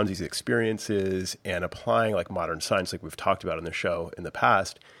compounds, these experiences, and applying like modern science, like we've talked about on the show in the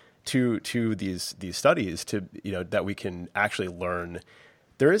past, to these studies, to, that we can actually learn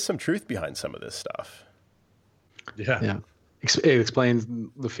there is some truth behind some of this stuff. Yeah. It explains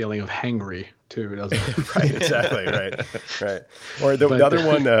the feeling of hangry too, doesn't it? Right, exactly, right. Or the other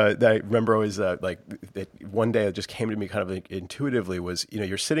one that I remember always, like one day it just came to me kind of like intuitively was,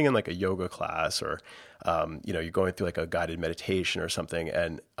 you're sitting in like a yoga class, or you're going through like a guided meditation or something,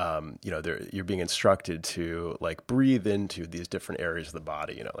 and you're being instructed to like breathe into these different areas of the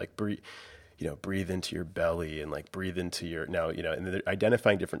body, like breathe into your belly, and like breathe into your, and they're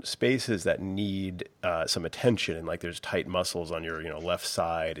identifying different spaces that need some attention, and like there's tight muscles on your, left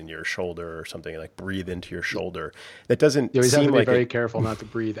side and your shoulder or something, and like breathe into your shoulder. That doesn't you always seem have to be like very careful not to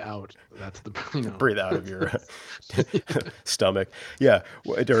breathe out. That's the breathe out of your stomach. Yeah,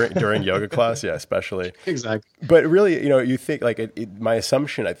 during yoga class, yeah, especially. Exactly. But really, you think like my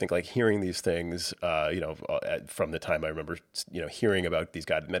assumption, I think, like hearing these things, from the time I remember, hearing about these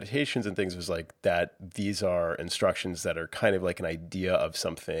guided meditations and things, was like that these are instructions that are kind of like an idea of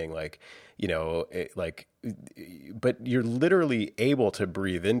something, like, but you're literally able to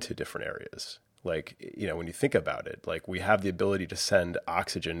breathe into different areas. Like, when you think about it, like we have the ability to send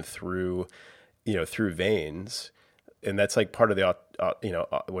oxygen through veins, and that's like part of the,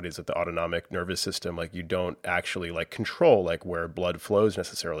 what is it? The autonomic nervous system. Like you don't actually like control like where blood flows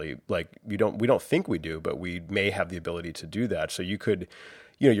necessarily. Like we don't think we do, but we may have the ability to do that. So you could,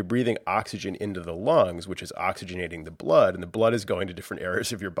 you're breathing oxygen into the lungs, which is oxygenating the blood, and the blood is going to different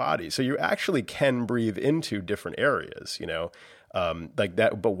areas of your body. So you actually can breathe into different areas, like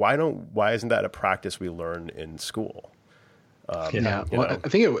that. But why isn't that a practice we learn in school? I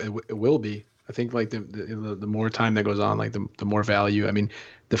think it will be. I think like the more time that goes on, like the more value. I mean,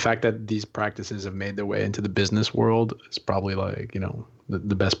 the fact that these practices have made their way into the business world is probably like,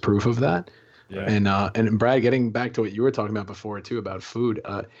 the best proof of that. Yeah. And Brad, getting back to what you were talking about before too, about food.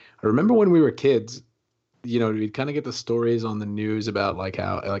 I remember when we were kids, we'd kind of get the stories on the news about like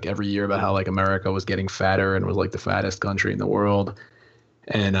how, like every year, about how like America was getting fatter and was like the fattest country in the world.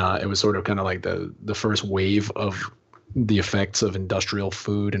 And it was sort of kind of like the first wave of the effects of industrial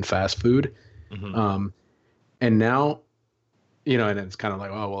food and fast food. Mm-hmm. And now, and it's kind of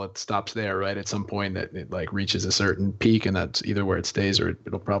like, oh, well, it stops there, right? At some point that it like reaches a certain peak, and that's either where it stays, or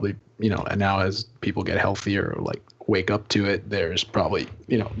it'll probably, and now as people get healthier or like wake up to it, there's probably,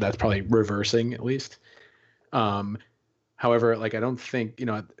 that's probably reversing at least. However, like, I don't think,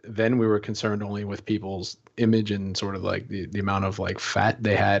 then we were concerned only with people's image and sort of like the amount of like fat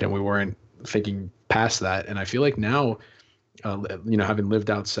they had, and we weren't thinking past that. And I feel like now, having lived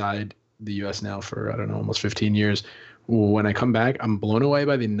outside the US now for, I don't know, almost 15 years, when I come back, I'm blown away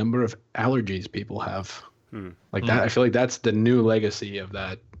by the number of allergies people have. Like that, I feel like that's the new legacy of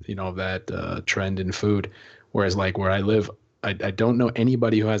that, that trend in food. Whereas like where I live, I don't know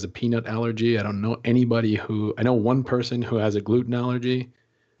anybody who has a peanut allergy. I don't know anybody I know one person who has a gluten allergy,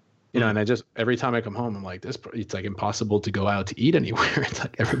 and I just, every time I come home, I'm like, it's like impossible to go out to eat anywhere. It's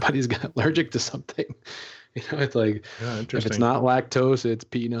like everybody's allergic to something. It's like, if it's not lactose, it's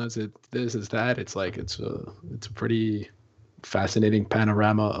peanuts, it's this, it's that. It's like, it's a pretty fascinating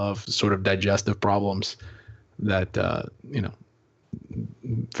panorama of sort of digestive problems that,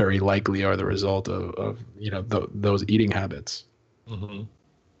 very likely are the result of those eating habits. Mm-hmm.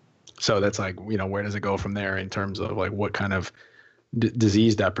 So that's like, where does it go from there in terms of like what kind of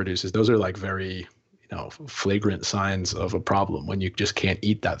disease that produces? Those are like very, flagrant signs of a problem when you just can't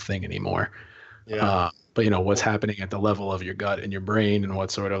eat that thing anymore. Yeah. But what's happening at the level of your gut and your brain, and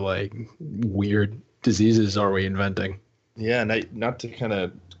what sort of like weird diseases are we inventing? Yeah, and not to kind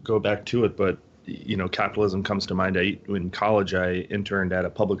of go back to it, but capitalism comes to mind. In college, I interned at a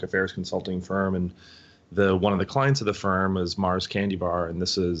public affairs consulting firm, and one of the clients of the firm is Mars Candy Bar, and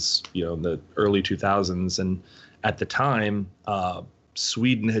this is in the early 2000s, and at the time,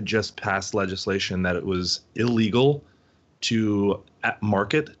 Sweden had just passed legislation that it was illegal to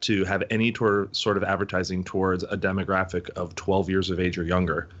market, to have any sort of advertising towards a demographic of 12 years of age or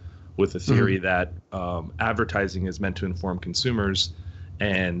younger, with the theory that advertising is meant to inform consumers.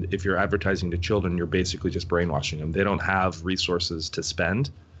 And if you're advertising to children, you're basically just brainwashing them. They don't have resources to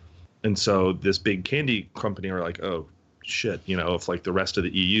spend. And so this big candy company are like, oh, shit, if like the rest of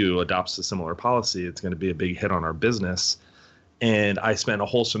the EU adopts a similar policy, it's going to be a big hit on our business. And I spent a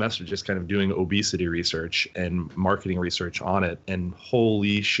whole semester just kind of doing obesity research and marketing research on it. And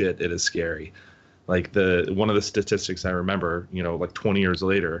holy shit, it is scary. Like one of the statistics I remember, like 20 years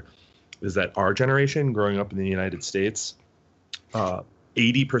later, is that our generation growing up in the United States,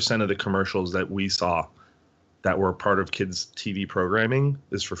 80% of the commercials that we saw that were part of kids' TV programming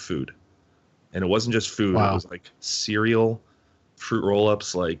is for food. And it wasn't just food. Wow. It was like cereal, fruit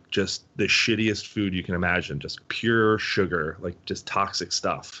roll-ups, like just the shittiest food you can imagine, just pure sugar, like just toxic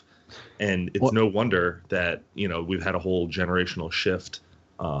stuff. And it's no wonder that, we've had a whole generational shift,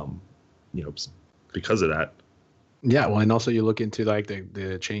 because of that. Yeah. Well, and also you look into like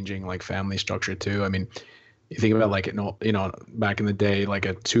the changing like family structure too. I mean, you think about like, back in the day, like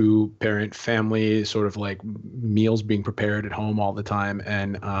a 2-parent family, sort of like meals being prepared at home all the time.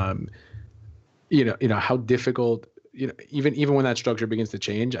 And, how difficult, even when that structure begins to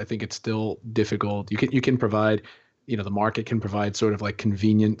change, I think it's still difficult. You can provide, the market can provide sort of like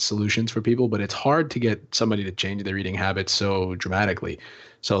convenient solutions for people, but it's hard to get somebody to change their eating habits so dramatically.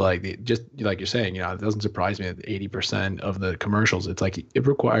 So like just like you're saying, it doesn't surprise me that 80% of the commercials, it's like it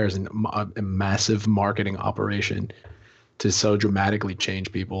requires a massive marketing operation to so dramatically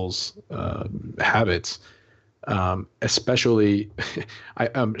change people's habits. Especially,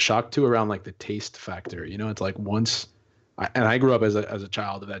 I'm shocked too around like the taste factor. It's like and I grew up as a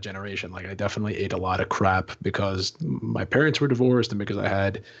child of that generation. Like I definitely ate a lot of crap because my parents were divorced and because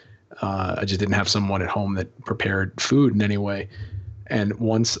I just didn't have someone at home that prepared food in any way. And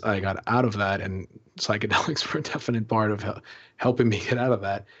once I got out of that, and psychedelics were a definite part of helping me get out of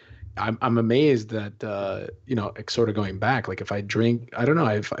that, I'm amazed that, sort of going back, like if I drink, I don't know,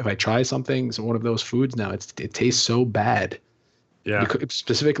 if I try something, so one of those foods now, it tastes so bad. Yeah.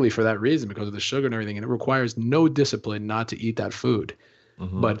 Specifically for that reason, because of the sugar and everything. And it requires no discipline not to eat that food.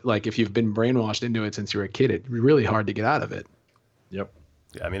 Mm-hmm. But like if you've been brainwashed into it since you were a kid, it's really hard to get out of it. Yep.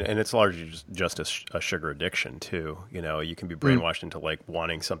 Yeah, I mean, and it's largely just a sugar addiction too. You can be brainwashed into like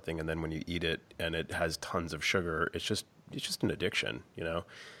wanting something, and then when you eat it and it has tons of sugar, it's just an addiction.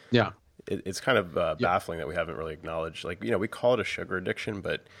 Yeah, it's kind of baffling that we haven't really acknowledged. Like, we call it a sugar addiction,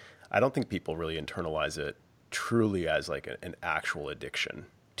 but I don't think people really internalize it truly as like an actual addiction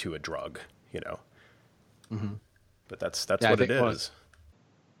to a drug. Mm-hmm. But that's what it is.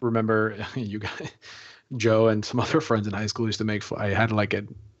 Remember, you guys. Joe and some other friends in high school used to make. I had like a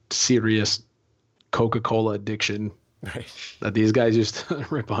serious Coca-Cola addiction that these guys used to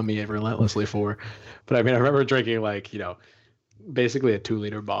rip on me relentlessly for. But I mean, I remember drinking like, basically a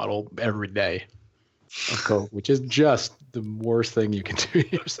 2-liter bottle every day of Coke, which is just the worst thing you can do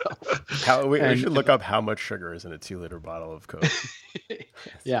to yourself. We should look up how much sugar is in a 2-liter bottle of Coke.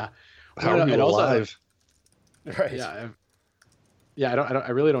 Yeah. How are you alive? Right. Yeah. Yeah,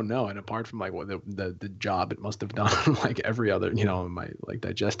 I really don't know. And apart from like what the job it must have done, like every other, my like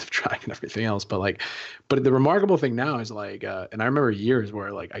digestive tract and everything else. But the remarkable thing now is like, and I remember years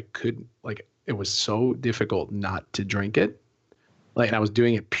where like I could like it was so difficult not to drink it, like, and I was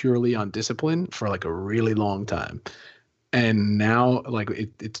doing it purely on discipline for like a really long time. And now like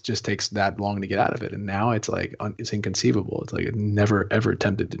it just takes that long to get out of it. And now it's like it's inconceivable. It's like I never ever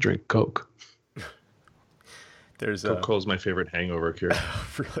attempted to drink Coke. Coca-Cola's my favorite hangover cure.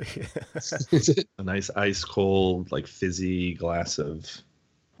 Really? A nice ice cold, like fizzy glass of.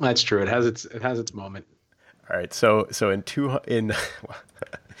 That's true. It has its moment. All right. So in 2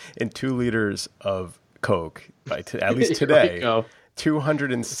 liters of Coke, at least today,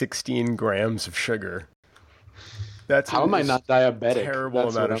 216 grams of sugar. How am I not diabetic? Terrible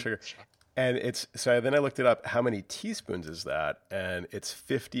amount of sugar. And then I looked it up. How many teaspoons is that? And it's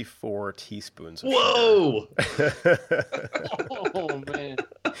 54 teaspoons of Whoa! Oh man.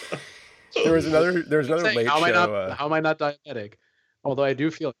 There was another late show. How am I not diabetic? Although I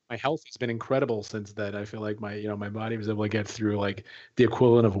do feel like my health has been incredible since then. I feel like my body was able to get through like the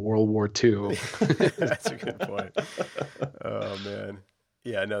equivalent of World War II. That's a good point. Oh man.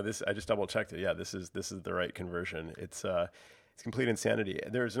 Yeah, no, I just double checked it. Yeah, this is the right conversion. It's complete insanity.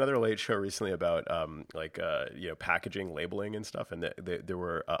 There was another late show recently about packaging, labeling, and stuff, and there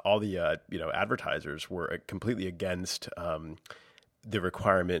were all the advertisers were completely against the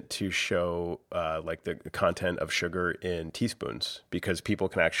requirement to show like the content of sugar in teaspoons, because people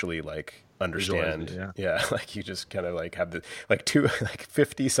can actually like understand. Yeah, like you just kind of like have the like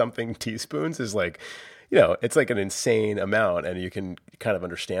 50 something teaspoons is like, it's like an insane amount, and you can kind of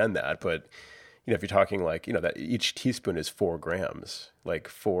understand that, but. If you're talking like, that each teaspoon is 4 grams, like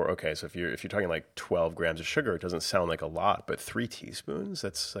so if you're talking like 12 grams of sugar, it doesn't sound like a lot, but 3 teaspoons,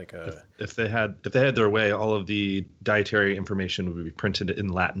 that's like if they had their way, all of the dietary information would be printed in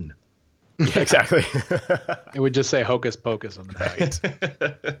Latin. Yeah, exactly. It would just say hocus pocus on the back.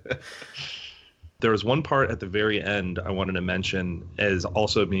 There was one part at the very end I wanted to mention as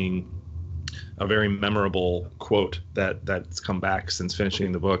also being a very memorable quote that's come back since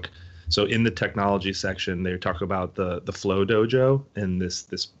finishing the book. So in the technology section, they talk about the Flow Dojo and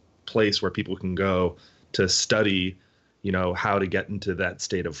this place where people can go to study, how to get into that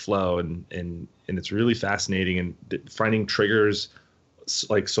state of flow, and it's really fascinating. And finding triggers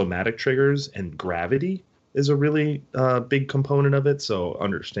like somatic triggers and gravity is a really big component of it. So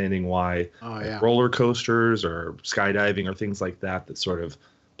understanding why roller coasters or skydiving or things like that sort of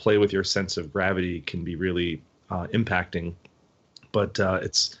play with your sense of gravity can be really impacting. But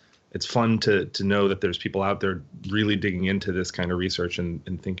it's fun to know that there's people out there really digging into this kind of research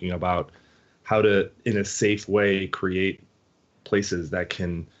and thinking about how to, in a safe way, create places that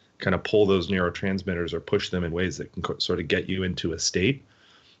can kind of pull those neurotransmitters or push them in ways that can sort of get you into a state.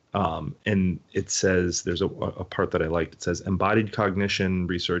 And it says, there's a part that I liked. It says, embodied cognition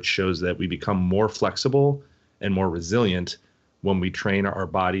research shows that we become more flexible and more resilient when we train our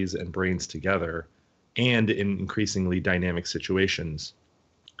bodies and brains together and in increasingly dynamic situations.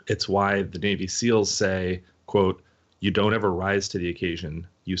 It's why the Navy SEALs say, quote, "You don't ever rise to the occasion.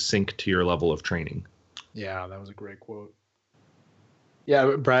 You sink to your level of training." Yeah, that was a great quote.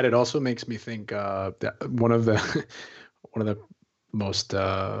 Yeah, Brad, it also makes me think that one of the most,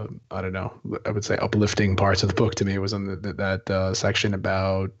 I would say uplifting parts of the book to me was on that section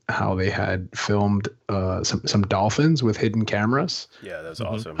about how they had filmed some dolphins with hidden cameras. Yeah, that was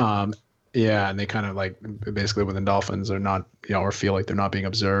awesome. Yeah, and they kind of like basically when the dolphins are not, or feel like they're not being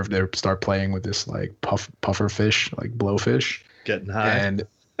observed, they start playing with this like puffer fish, like blowfish. Getting high. And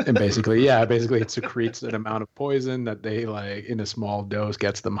basically it secretes an amount of poison that they like in a small dose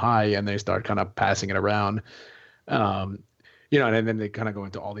gets them high, and they start kind of passing it around. And then they kind of go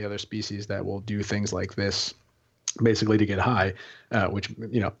into all the other species that will do things like this basically to get high, which,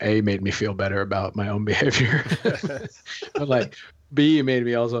 made me feel better about my own behavior. But like, B, made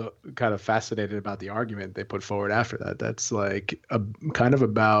me also kind of fascinated about the argument they put forward after that. That's like a kind of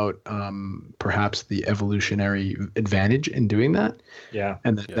about perhaps the evolutionary advantage in doing that. Yeah.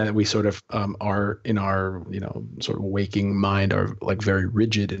 And that we sort of are in our, sort of waking mind are like very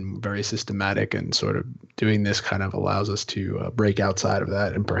rigid and very systematic, and sort of doing this kind of allows us to break outside of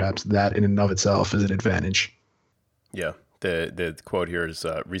that. And perhaps that in and of itself is an advantage. Yeah. The quote here is,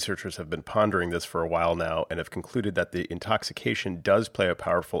 researchers have been pondering this for a while now and have concluded that the intoxication does play a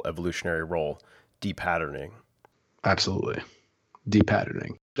powerful evolutionary role, depatterning. Absolutely.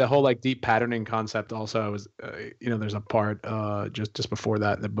 Depatterning. The whole like deep patterning concept also was, there's a part just before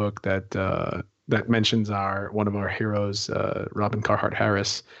that in the book that mentions one of our heroes, Robin Carhart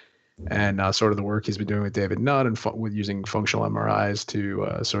Harris, and sort of the work he's been doing with David Nutt and with using functional MRIs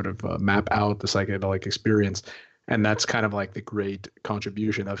to sort of map out the psychedelic experience. And that's kind of like the great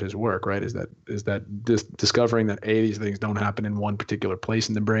contribution of his work, right? Is that discovering that these things don't happen in one particular place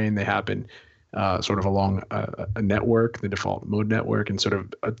in the brain. They happen sort of along a network, the default mode network, and sort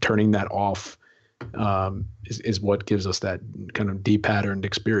of turning that off is what gives us that kind of depatterned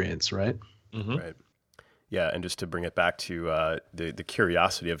experience, right? Mm-hmm. Right. Yeah, and just to bring it back to the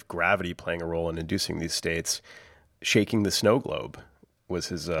curiosity of gravity playing a role in inducing these states, shaking the snow globe was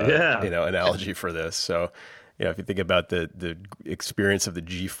his analogy for this. So. If you think about the experience of the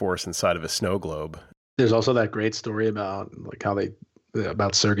G-force inside of a snow globe. There's also that great story about like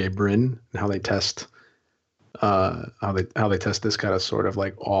about Sergey Brin and how they test this kind of sort of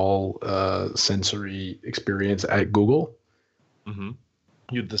like all sensory experience at Google. Mm-hmm.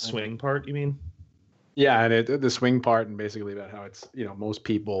 The swing part, you mean? Yeah, and the swing part, and basically about how it's, most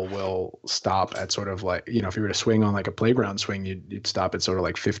people will stop at sort of like, if you were to swing on like a playground swing, you'd stop at sort of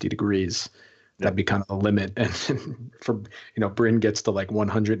like 50 degrees. That'd be kind of the limit. And for, Bryn gets to like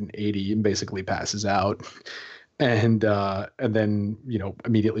 180 and basically passes out. And then,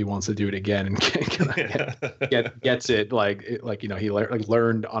 immediately wants to do it again and gets it he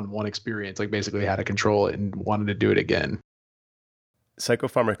learned on one experience, like basically how to control it and wanted to do it again.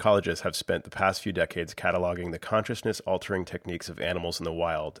 Psychopharmacologists have spent the past few decades cataloging the consciousness-altering techniques of animals in the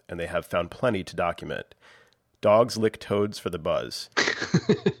wild, and they have found plenty to document. Dogs lick toads for the buzz.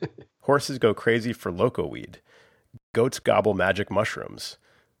 Horses go crazy for loco weed. Goats gobble magic mushrooms.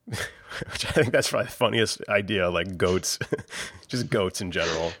 Which I think that's probably the funniest idea, like goats, just goats in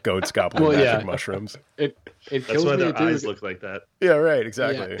general. Goats gobbling magic mushrooms. It that's why their eyes look like that. Yeah, right,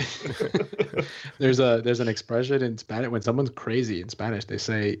 exactly. Yeah. There's an expression in Spanish when someone's crazy in Spanish, they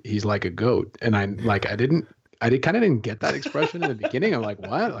say he's like a goat, and I kind of didn't get that expression in the beginning. I'm like,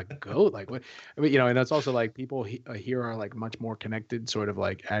 what? Like goat? Like what? I mean, and it's also like people here are like much more connected, sort of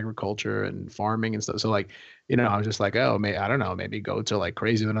like agriculture and farming and stuff. So like, I was just like, oh, I don't know, maybe goats are like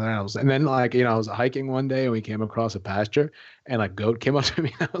crazier than other animals. And then like, I was hiking one day and we came across a pasture and a goat came up to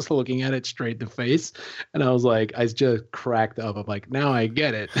me and I was looking at it straight in the face. And I was like, I just cracked up. I'm like, now I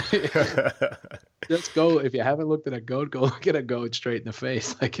get it. Just go. If you haven't looked at a goat, go look at a goat straight in the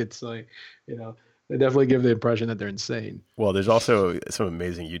face. Like it's like, they definitely give the impression that they're insane. Well, there's also some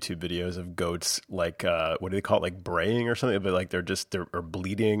amazing YouTube videos of goats, like, what do they call it? Like braying or something, but like they're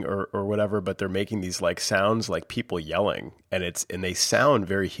bleeding or whatever, but they're making these like sounds like people yelling and they sound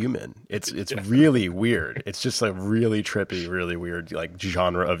very human. It's really weird. It's just like really trippy, really weird, like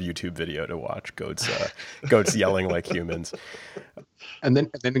genre of YouTube video to watch goats yelling like humans. And then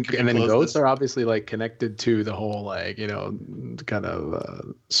goats are obviously like connected to the whole like kind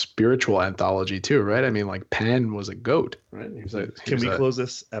of spiritual anthology too, right? I mean, like Pan was a goat, right? Can we close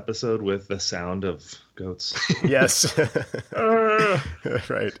this episode with the sound of goats? Yes,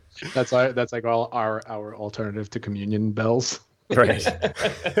 right. That's like all our alternative to communion bells. Right.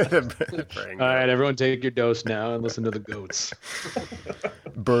 All right, everyone, take your dose now and listen to the goats.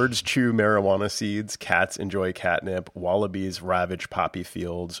 Birds chew marijuana seeds, cats enjoy catnip, wallabies ravage poppy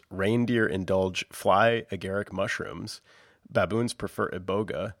fields, reindeer indulge fly agaric mushrooms, baboons prefer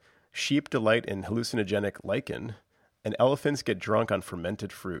iboga, sheep delight in hallucinogenic lichen, and elephants get drunk on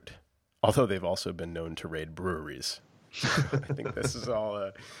fermented fruit, although they've also been known to raid breweries. I think this is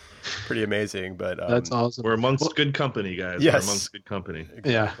all pretty amazing, but that's awesome. We're amongst good company, guys. Yes. We're amongst good company.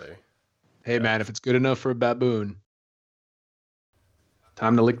 Exactly. Yeah. Hey, man, if it's good enough for a baboon,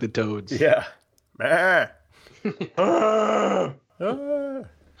 time to lick the toads. Yeah. That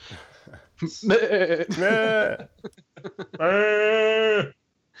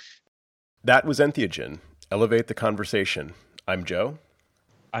was Entheogen. Elevate the conversation. I'm Joe.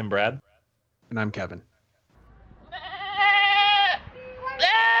 I'm Brad. And I'm Kevin.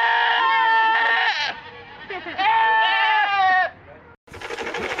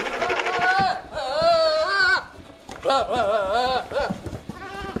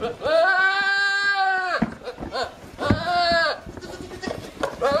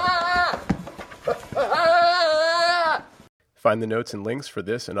 Find the notes and links for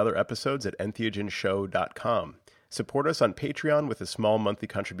this and other episodes at entheogenshow.com. Support us on Patreon with a small monthly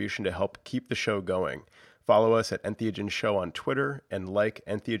contribution to help keep the show going. Follow us at Entheogen Show on Twitter and like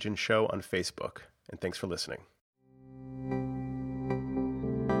Entheogen Show on Facebook. And thanks for listening.